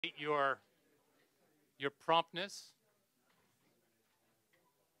Your promptness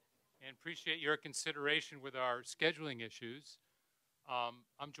and appreciate your consideration with our scheduling issues.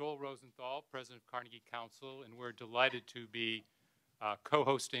 I'm Joel Rosenthal, President of Carnegie Council, and we're delighted to be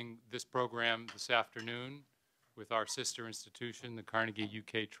co-hosting this program this afternoon with our sister institution, the Carnegie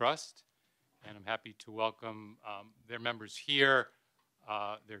UK Trust. And I'm happy to welcome their members here,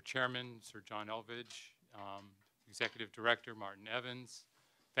 their chairman, Sir John Elvidge, Executive Director Martin Evans.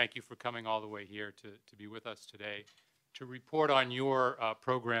 Thank you for coming all the way here to be with us today to report on your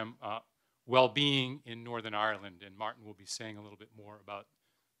program, Wellbeing in Northern Ireland. And Martin will be saying a little bit more about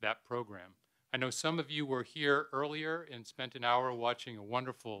that program. I know some of you were here earlier and spent an hour watching a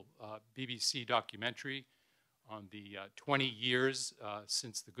wonderful BBC documentary on the 20 years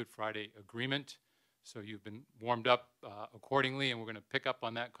since the Good Friday Agreement. So you've been warmed up accordingly, and we're going to pick up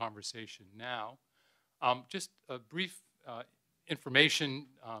on that conversation now. Just a brief information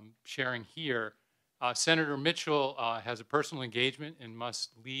sharing here. Senator Mitchell has a personal engagement and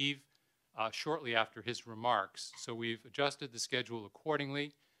must leave shortly after his remarks. So we've adjusted the schedule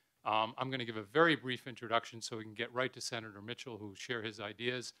accordingly. I'm going to give a very brief introduction so we can get right to Senator Mitchell, who will share his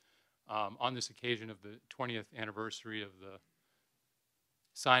ideas on this occasion of the 20th anniversary of the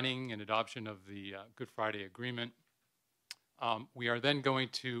signing and adoption of the Good Friday Agreement. We are then going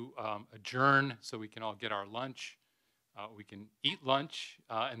to adjourn so we can all get our lunch. We can eat lunch,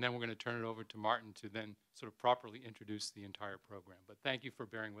 and then we're going to turn it over to Martin to then sort of properly introduce the entire program. But thank you for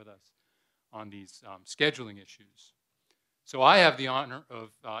bearing with us on these scheduling issues. So I have the honor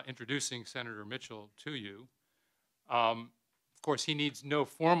of introducing Senator Mitchell to you. Of course, he needs no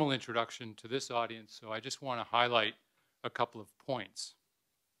formal introduction to this audience, so I just want to highlight a couple of points.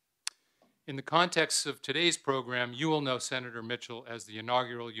 In the context of today's program, you will know Senator Mitchell as the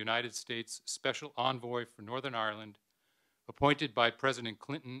inaugural United States Special Envoy for Northern Ireland, appointed by President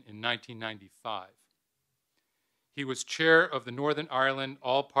Clinton in 1995. He was chair of the Northern Ireland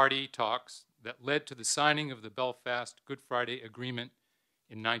all-party talks that led to the signing of the Belfast Good Friday Agreement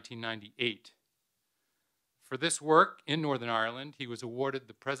in 1998. For this work in Northern Ireland, he was awarded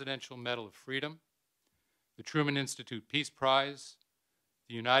the Presidential Medal of Freedom, the Truman Institute Peace Prize,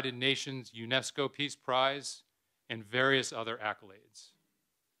 the United Nations UNESCO Peace Prize, and various other accolades.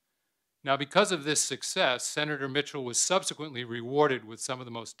 Now, because of this success, Senator Mitchell was subsequently rewarded with some of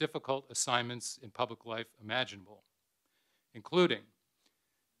the most difficult assignments in public life imaginable, including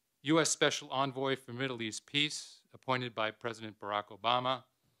U.S. Special Envoy for Middle East Peace, appointed by President Barack Obama,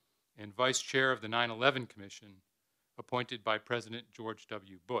 and Vice Chair of the 9/11 Commission, appointed by President George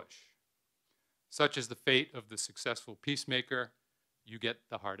W. Bush. Such is the fate of the successful peacemaker. You get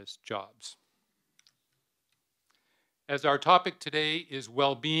the hardest jobs. As our topic today is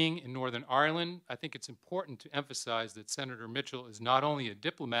well-being in Northern Ireland, I think it's important to emphasize that Senator Mitchell is not only a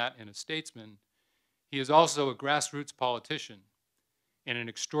diplomat and a statesman, he is also a grassroots politician, and an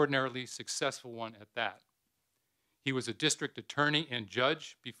extraordinarily successful one at that. He was a district attorney and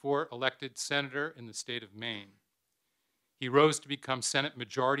judge before elected senator in the state of Maine. He rose to become Senate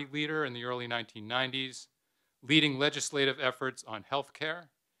Majority Leader in the early 1990s, leading legislative efforts on health care,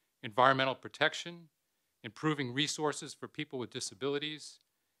 environmental protection, improving resources for people with disabilities,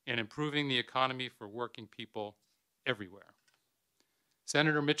 and improving the economy for working people everywhere.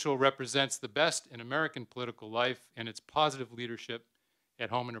 Senator Mitchell represents the best in American political life and its positive leadership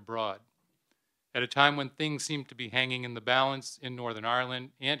at home and abroad. At a time when things seem to be hanging in the balance in Northern Ireland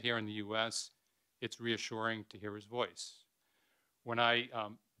and here in the U.S., it's reassuring to hear his voice. When I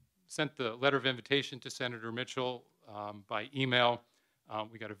sent the letter of invitation to Senator Mitchell by email,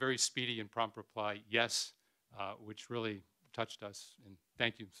 we got a very speedy and prompt reply, yes, which really touched us. And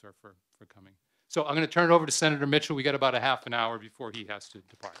thank you, sir, for coming. So I'm going to turn it over to Senator Mitchell. We got about a half an hour before he has to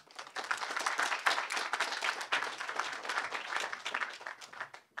depart.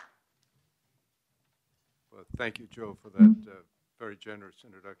 Well, thank you, Joe, for that very generous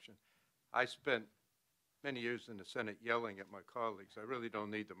introduction. I spent many years in the Senate yelling at my colleagues. I really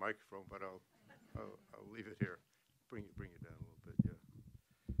don't need the microphone, but I'll leave it here. Bring it down a little bit, yeah.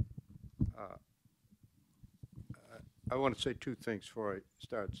 I want to say two things before I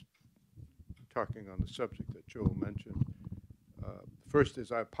start talking on the subject that Joel mentioned. First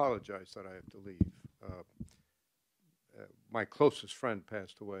is I apologize that I have to leave. My closest friend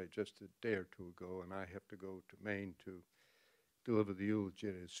passed away just a day or two ago, and I have to go to Maine to deliver the eulogy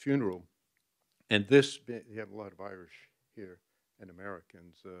at his funeral. And this, you have a lot of Irish here and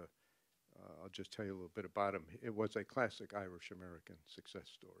Americans. I'll just tell you a little bit about him. It was a classic Irish-American success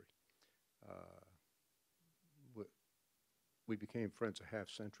story. We became friends a half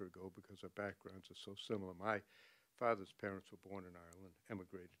century ago because our backgrounds are so similar. My father's parents were born in Ireland,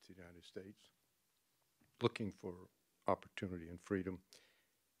 emigrated to the United States, looking for opportunity and freedom.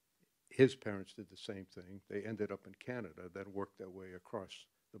 His parents did the same thing. They ended up in Canada, then worked their way across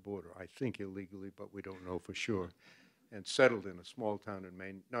the border, I think illegally, but we don't know for sure, and settled in a small town in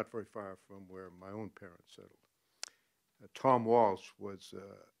Maine, not very far from where my own parents settled. Tom Walsh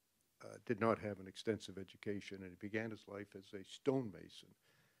did not have an extensive education, and he began his life as a stonemason,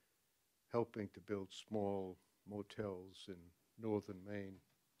 helping to build small motels in northern Maine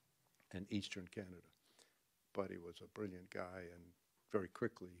and eastern Canada. But he was a brilliant guy, and very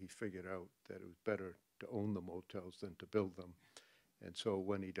quickly he figured out that it was better to own the motels than to build them. And so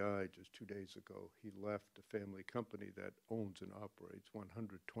when he died just 2 days ago, he left a family company that owns and operates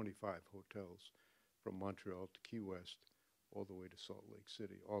 125 hotels from Montreal to Key West, all the way to Salt Lake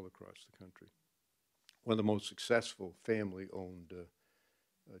City, all across the country. One of the most successful family-owned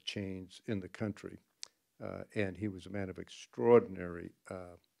chains in the country. And he was a man of extraordinary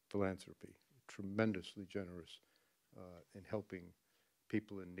philanthropy, tremendously generous in helping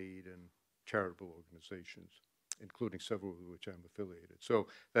people in need and charitable organizations, including several with which I'm affiliated. So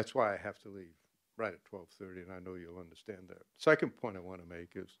that's why I have to leave right at 12:30, and I know you'll understand that. Second point I want to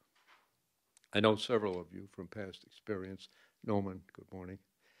make is, I know several of you from past experience. Norman, good morning,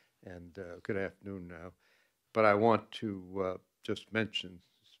 and good afternoon now. But I want to just mention,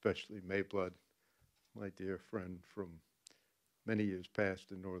 especially Mayblood, my dear friend from many years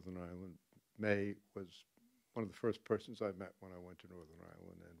past in Northern Ireland. May was one of the first persons I met when I went to Northern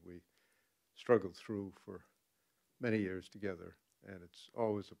Ireland, and we struggled through for many years together. And it's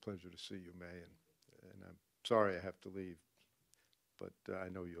always a pleasure to see you, May, and I'm sorry I have to leave, but I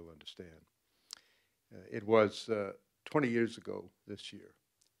know you'll understand. It was 20 years ago this year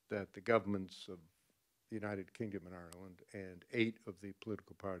that the governments of the United Kingdom and Ireland and 8 of the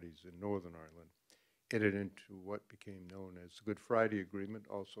political parties in Northern Ireland entered into what became known as the Good Friday Agreement,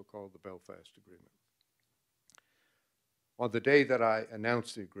 also called the Belfast Agreement. On the day that I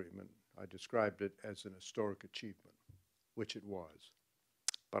announced the agreement, I described it as an historic achievement, which it was.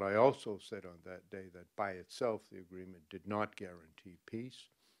 But I also said on that day that by itself the agreement did not guarantee peace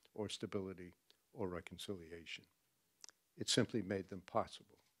or stability or reconciliation. It simply made them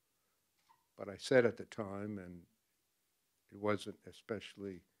possible. But I said at the time, and it wasn't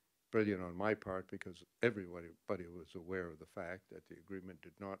especially brilliant on my part because everybody was aware of the fact that the agreement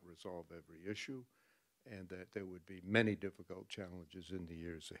did not resolve every issue and that there would be many difficult challenges in the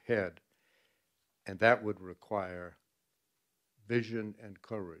years ahead, and that would require vision and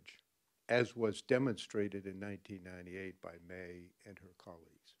courage, as was demonstrated in 1998 by May and her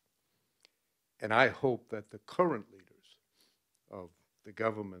colleagues. And I hope that the current leaders of the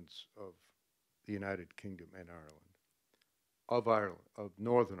governments of the United Kingdom and Ireland, of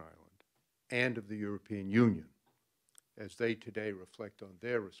Northern Ireland, and of the European Union, as they today reflect on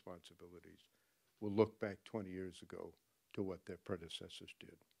their responsibilities, will look back 20 years ago to what their predecessors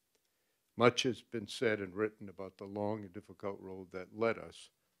did. Much has been said and written about the long and difficult road that led us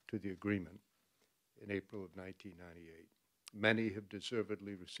to the agreement in April of 1998. Many have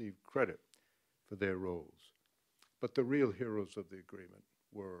deservedly received credit for their roles, but the real heroes of the agreement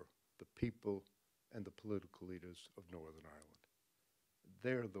were the people and the political leaders of Northern Ireland.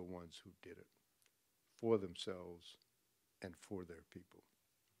 They're the ones who did it for themselves and for their people.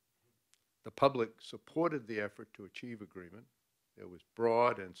 The public supported the effort to achieve agreement. There was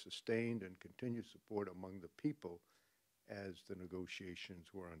broad and sustained and continued support among the people as the negotiations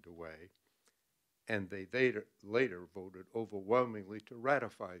were underway, and they later voted overwhelmingly to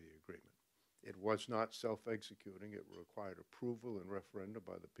ratify the agreement. It was not self-executing. It required approval and referendum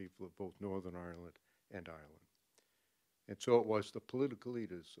by the people of both Northern Ireland and Ireland. And so it was the political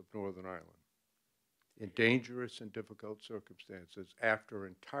leaders of Northern Ireland, in dangerous and difficult circumstances after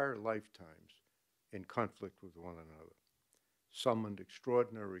entire lifetimes in conflict with one another, summoned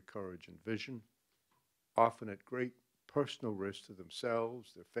extraordinary courage and vision, often at great personal risk to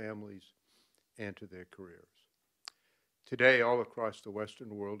themselves, their families, and to their careers. Today, all across the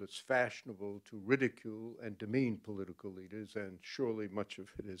Western world, it's fashionable to ridicule and demean political leaders, and surely much of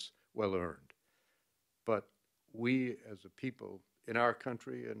it is well earned. But we, as a people, in our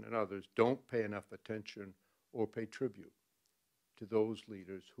country and in others, don't pay enough attention or pay tribute to those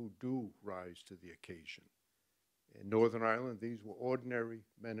leaders who do rise to the occasion. In Northern Ireland, these were ordinary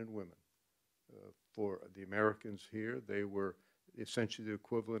men and women. For the Americans here, they were essentially the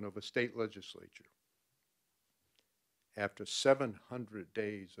equivalent of a state legislature. After 700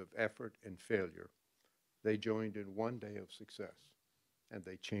 days of effort and failure, they joined in one day of success, and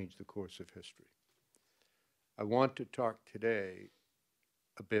they changed the course of history. I want to talk today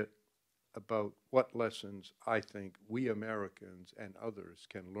a bit about what lessons I think we Americans and others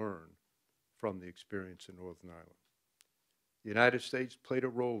can learn from the experience in Northern Ireland. The United States played a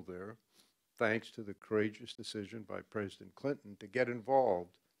role there, thanks to the courageous decision by President Clinton to get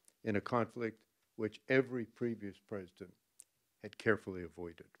involved in a conflict which every previous president had carefully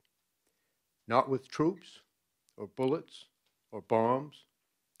avoided. Not with troops, or bullets, or bombs,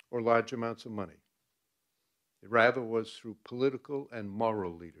 or large amounts of money. It rather was through political and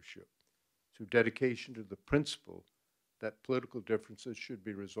moral leadership, through dedication to the principle that political differences should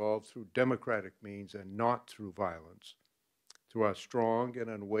be resolved through democratic means and not through violence, through our strong and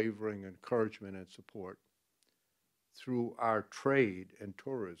unwavering encouragement and support, through our trade and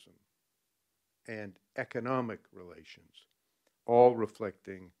tourism and economic relations, all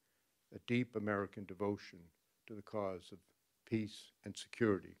reflecting a deep American devotion to the cause of peace and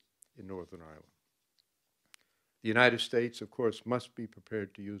security in Northern Ireland. The United States, of course, must be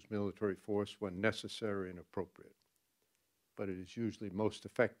prepared to use military force when necessary and appropriate, but it is usually most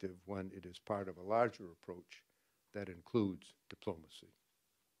effective when it is part of a larger approach that includes diplomacy.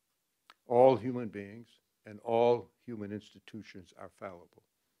 All human beings and all human institutions are fallible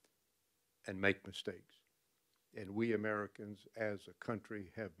and make mistakes, and we Americans as a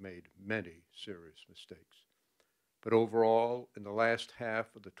country have made many serious mistakes. But overall, in the last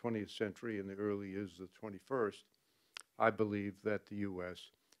half of the 20th century and the early years of the 21st, I believe that the U.S.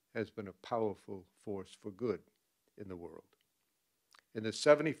 has been a powerful force for good in the world. In the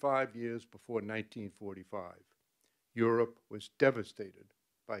 75 years before 1945, Europe was devastated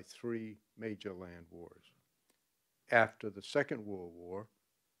by three major land wars. After the Second World War,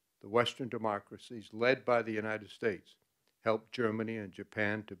 the Western democracies, led by the United States, helped Germany and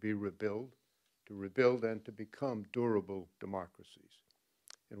Japan to rebuild and to become durable democracies.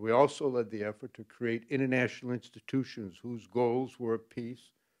 And we also led the effort to create international institutions whose goals were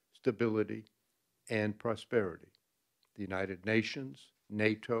peace, stability, and prosperity. The United Nations,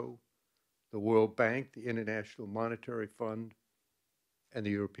 NATO, the World Bank, the International Monetary Fund, and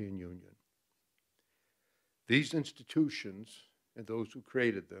the European Union. These institutions, and those who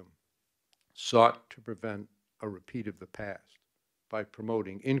created them, sought to prevent a repeat of the past by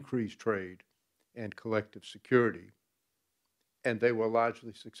promoting increased trade and collective security, and they were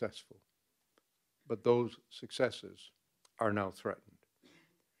largely successful. But those successes are now threatened.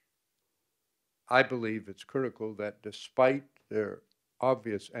 I believe it's critical that despite their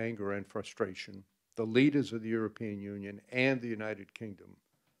obvious anger and frustration, the leaders of the European Union and the United Kingdom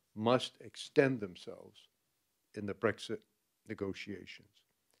must extend themselves in the Brexit negotiations.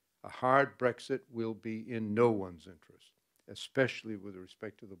 A hard Brexit will be in no one's interest, especially with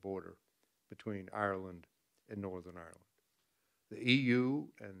respect to the border between Ireland and Northern Ireland. The EU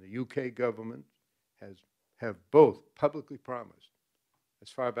and the UK government have both publicly promised, as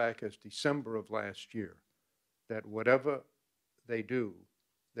far back as December of last year, that whatever they do,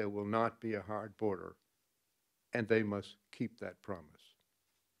 there will not be a hard border, and they must keep that promise.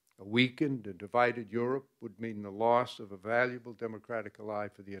 A weakened and divided Europe would mean the loss of a valuable democratic ally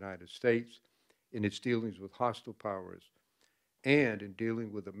for the United States in its dealings with hostile powers and in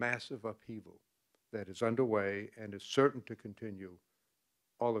dealing with the massive upheaval that is underway and is certain to continue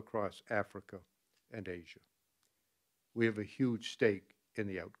all across Africa and Asia. We have a huge stake in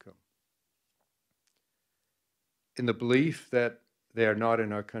the outcome. In the belief that they are not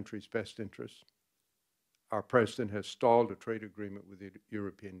in our country's best interests, our president has stalled a trade agreement with the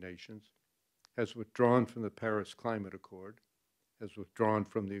European nations, has withdrawn from the Paris Climate Accord, has withdrawn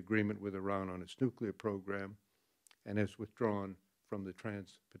from the agreement with Iran on its nuclear program, and has withdrawn from the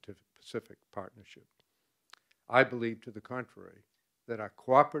Trans-Pacific Partnership. I believe, to the contrary, that our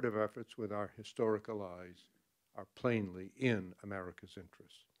cooperative efforts with our historic allies are plainly in America's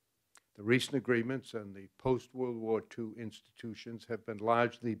interest. The recent agreements and the post-World War II institutions have been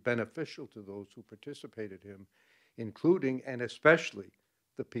largely beneficial to those who participated in them, including and especially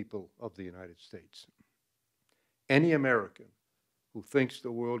the people of the United States. Any American who thinks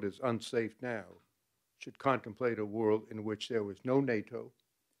the world is unsafe now should contemplate a world in which there was no NATO,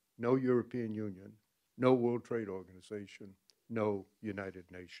 no European Union, no World Trade Organization, no United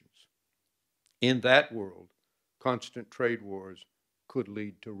Nations. In that world, constant trade wars could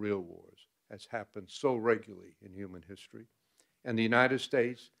lead to real wars, as happens so regularly in human history, and the United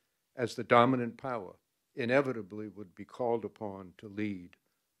States, as the dominant power, inevitably would be called upon to lead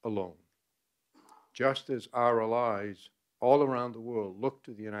alone. Just as our allies all around the world look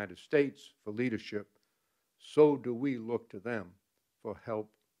to the United States for leadership, so do we look to them for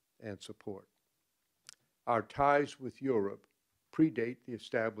help and support. Our ties with Europe predate the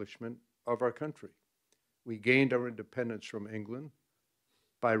establishment of our country. We gained our independence from England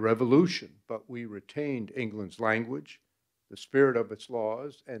by revolution, but we retained England's language, the spirit of its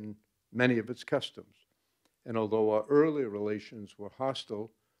laws, and many of its customs. And although our early relations were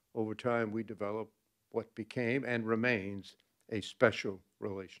hostile, over time we developed what became and remains a special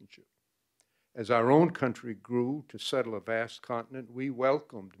relationship. As our own country grew to settle a vast continent, we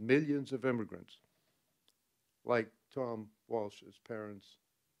welcomed millions of immigrants, like Tom Walsh's parents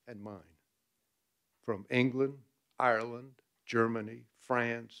and mine, from England, Ireland, Germany,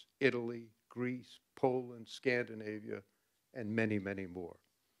 France, Italy, Greece, Poland, Scandinavia, and many, many more.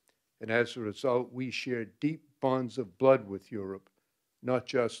 And as a result, we share deep bonds of blood with Europe, not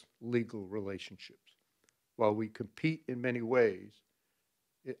just legal relationships. While we compete in many ways,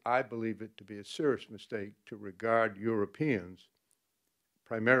 I believe it to be a serious mistake to regard Europeans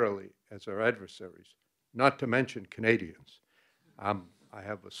primarily as our adversaries, not to mention Canadians. I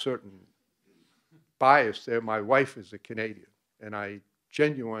have a certain bias there. My wife is a Canadian, and I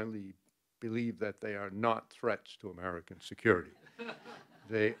genuinely believe that they are not threats to American security.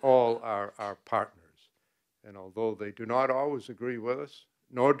 They all are our partners. And although they do not always agree with us,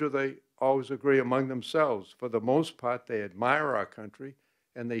 nor do they always agree among themselves, for the most part, they admire our country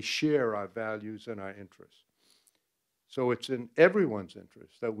and they share our values and our interests. So it's in everyone's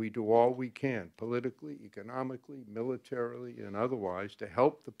interest that we do all we can, politically, economically, militarily, and otherwise, to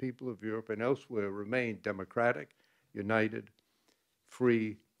help the people of Europe and elsewhere remain democratic, united,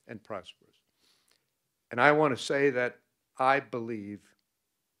 free, and prosperous. And I want to say that I believe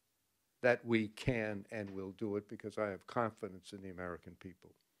that we can and will do it because I have confidence in the American people.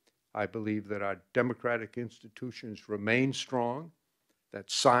 I believe that our democratic institutions remain strong,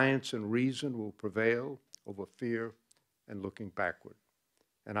 that science and reason will prevail over fear and looking backward.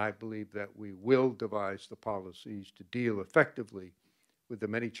 And I believe that we will devise the policies to deal effectively with the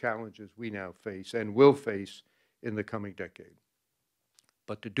many challenges we now face and will face in the coming decade.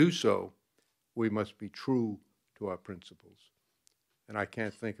 But to do so, we must be true to our principles. And I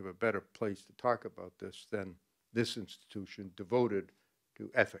can't think of a better place to talk about this than this institution devoted to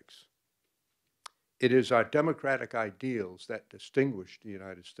ethics. It is our democratic ideals that distinguish the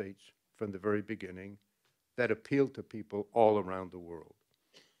United States from the very beginning that appeal to people all around the world.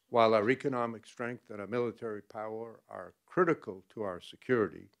 While our economic strength and our military power are critical to our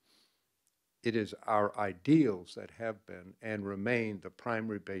security, it is our ideals that have been and remain the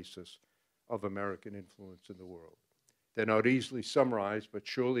primary basis of American influence in the world. They're not easily summarized, but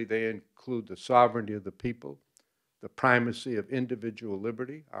surely they include the sovereignty of the people, the primacy of individual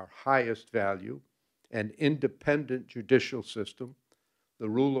liberty, our highest value, an independent judicial system, the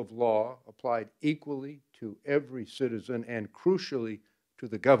rule of law applied equally to every citizen and crucially to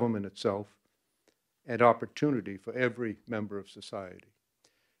the government itself, and opportunity for every member of society.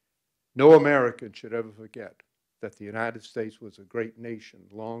 No American should ever forget that the United States was a great nation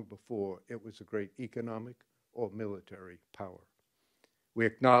long before it was a great economic or military power. We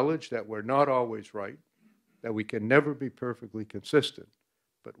acknowledge that we're not always right, that we can never be perfectly consistent,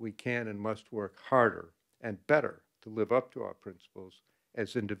 but we can and must work harder and better to live up to our principles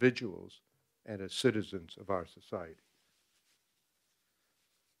as individuals and as citizens of our society.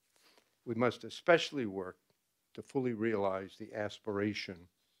 We must especially work to fully realize the aspiration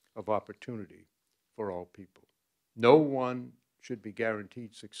of opportunity for all people. No one should be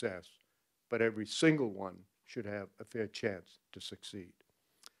guaranteed success, but every single one should have a fair chance to succeed.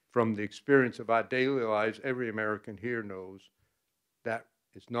 From the experience of our daily lives, every American here knows that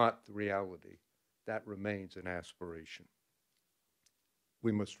is not the reality. That remains an aspiration.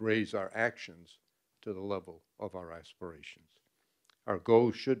 We must raise our actions to the level of our aspirations. Our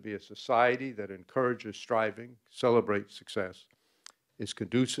goal should be a society that encourages striving, celebrates success, is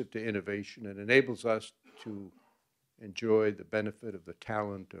conducive to innovation, and enables us to enjoy the benefit of the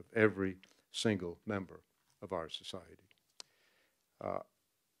talent of every single member of our society.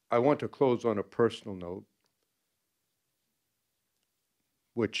 I want to close on a personal note,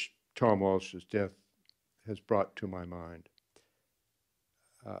 which Tom Walsh's death has brought to my mind.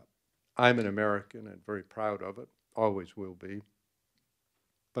 I'm an American and very proud of it, always will be,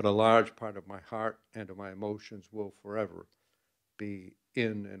 but a large part of my heart and of my emotions will forever be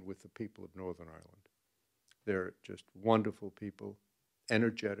in and with the people of Northern Ireland. They're just wonderful people,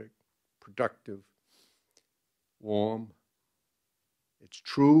 energetic, productive, warm. It's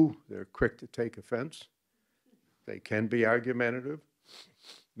true, they're quick to take offense. They can be argumentative.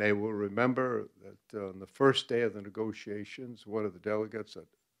 They will remember that on the first day of the negotiations, one of the delegates,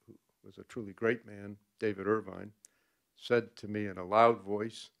 who was a truly great man, David Irvine, said to me in a loud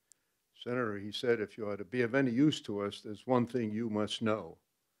voice, "Senator," he said, "if you are to be of any use to us, there's one thing you must know."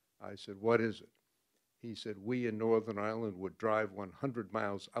 I said, "What is it?" He said, we in Northern Ireland would drive 100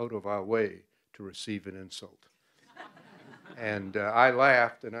 miles out of our way to receive an insult. And I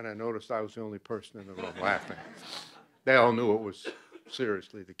laughed, and then I noticed I was the only person in the room laughing. They all knew it was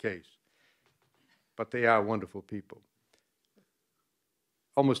seriously the case. But they are wonderful people.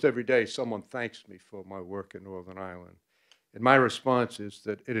 Almost every day, someone thanks me for my work in Northern Ireland. And my response is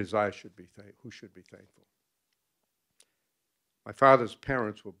that it is I who should be thankful. My father's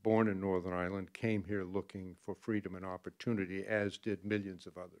parents were born in Northern Ireland, came here looking for freedom and opportunity, as did millions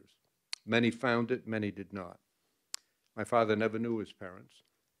of others. Many found it, many did not. My father never knew his parents.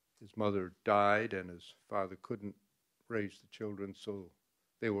 His mother died, and his father couldn't raise the children, so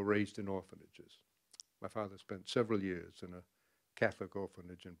they were raised in orphanages. My father spent several years in a Catholic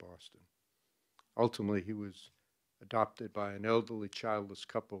orphanage in Boston. Ultimately, he was adopted by an elderly childless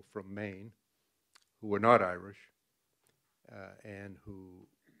couple from Maine who were not Irish and who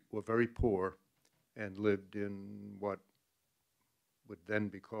were very poor and lived in what would then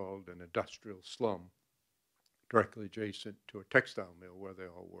be called an industrial slum, directly adjacent to a textile mill where they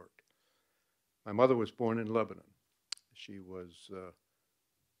all worked. My mother was born in Lebanon. She was a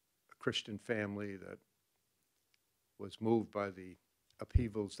Christian family that was moved by the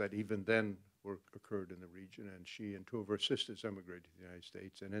upheavals that even then occurred in the region, and she and two of her sisters emigrated to the United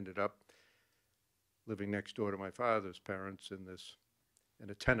States and ended up living next door to my father's parents in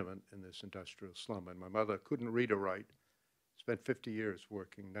a tenement in this industrial slum. And my mother couldn't read or write, spent 50 years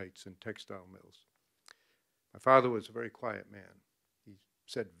working nights in textile mills. My father was a very quiet man. He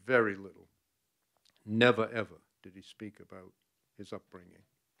said very little. Never, ever did he speak about his upbringing.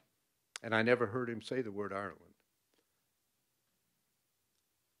 And I never heard him say the word Ireland.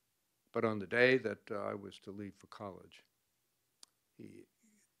 But on the day that I was to leave for college, he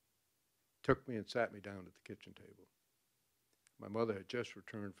took me and sat me down at the kitchen table. My mother had just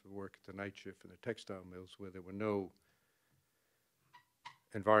returned from work at the night shift in the textile mills where there were no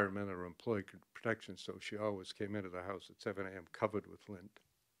environmental or employee protection, so she always came into the house at 7 a.m. covered with lint.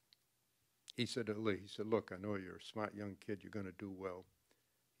 He said to Lee, he said, look, I know you're a smart young kid, you're going to do well.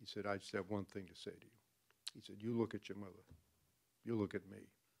 He said, I just have one thing to say to you. He said, you look at your mother, you look at me.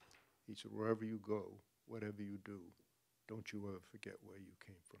 He said, wherever you go, whatever you do, don't you ever forget where you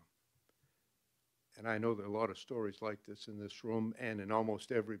came from. And I know there are a lot of stories like this in this room and in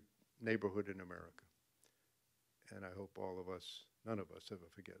almost every neighborhood in America. And I hope all of us, none of us ever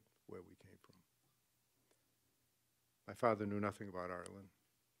forget where we came from. My father knew nothing about Ireland.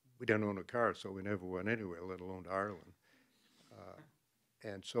 We didn't own a car, so we never went anywhere, let alone to Ireland.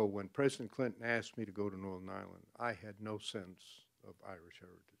 And so when President Clinton asked me to go to Northern Ireland, I had no sense of Irish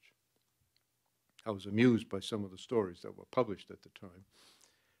heritage. I was amused by some of the stories that were published at the time,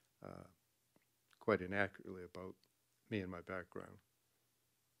 quite inaccurately about me and my background.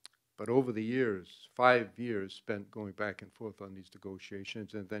 But over the years, 5 years spent going back and forth on these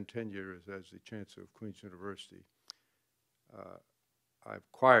negotiations, and then 10 years as the Chancellor of Queen's University, I've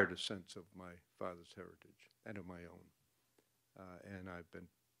acquired a sense of my father's heritage and of my own. And I've been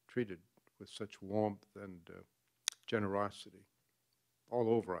treated with such warmth and generosity all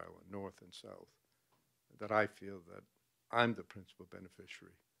over Ireland, north and south, that I feel that I'm the principal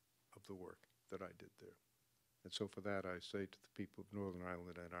beneficiary of the work that I did there. And so for that, I say to the people of Northern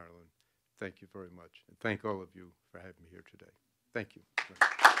Ireland and Ireland, thank you very much. And thank all of you for having me here today. Thank you.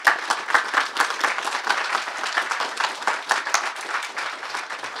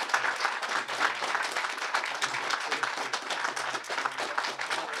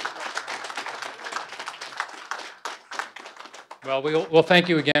 Well, we'll thank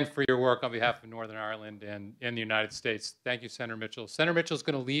you again for your work on behalf of Northern Ireland and the United States. Thank you, Senator Mitchell. Senator Mitchell's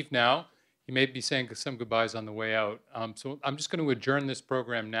going to leave now. He may be saying some goodbyes on the way out. So I'm just going to adjourn this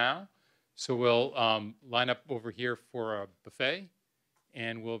program now. So we'll line up over here for a buffet,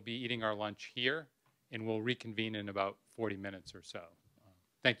 and we'll be eating our lunch here, and we'll reconvene in about 40 minutes or so.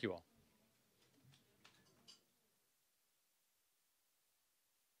 Thank you all.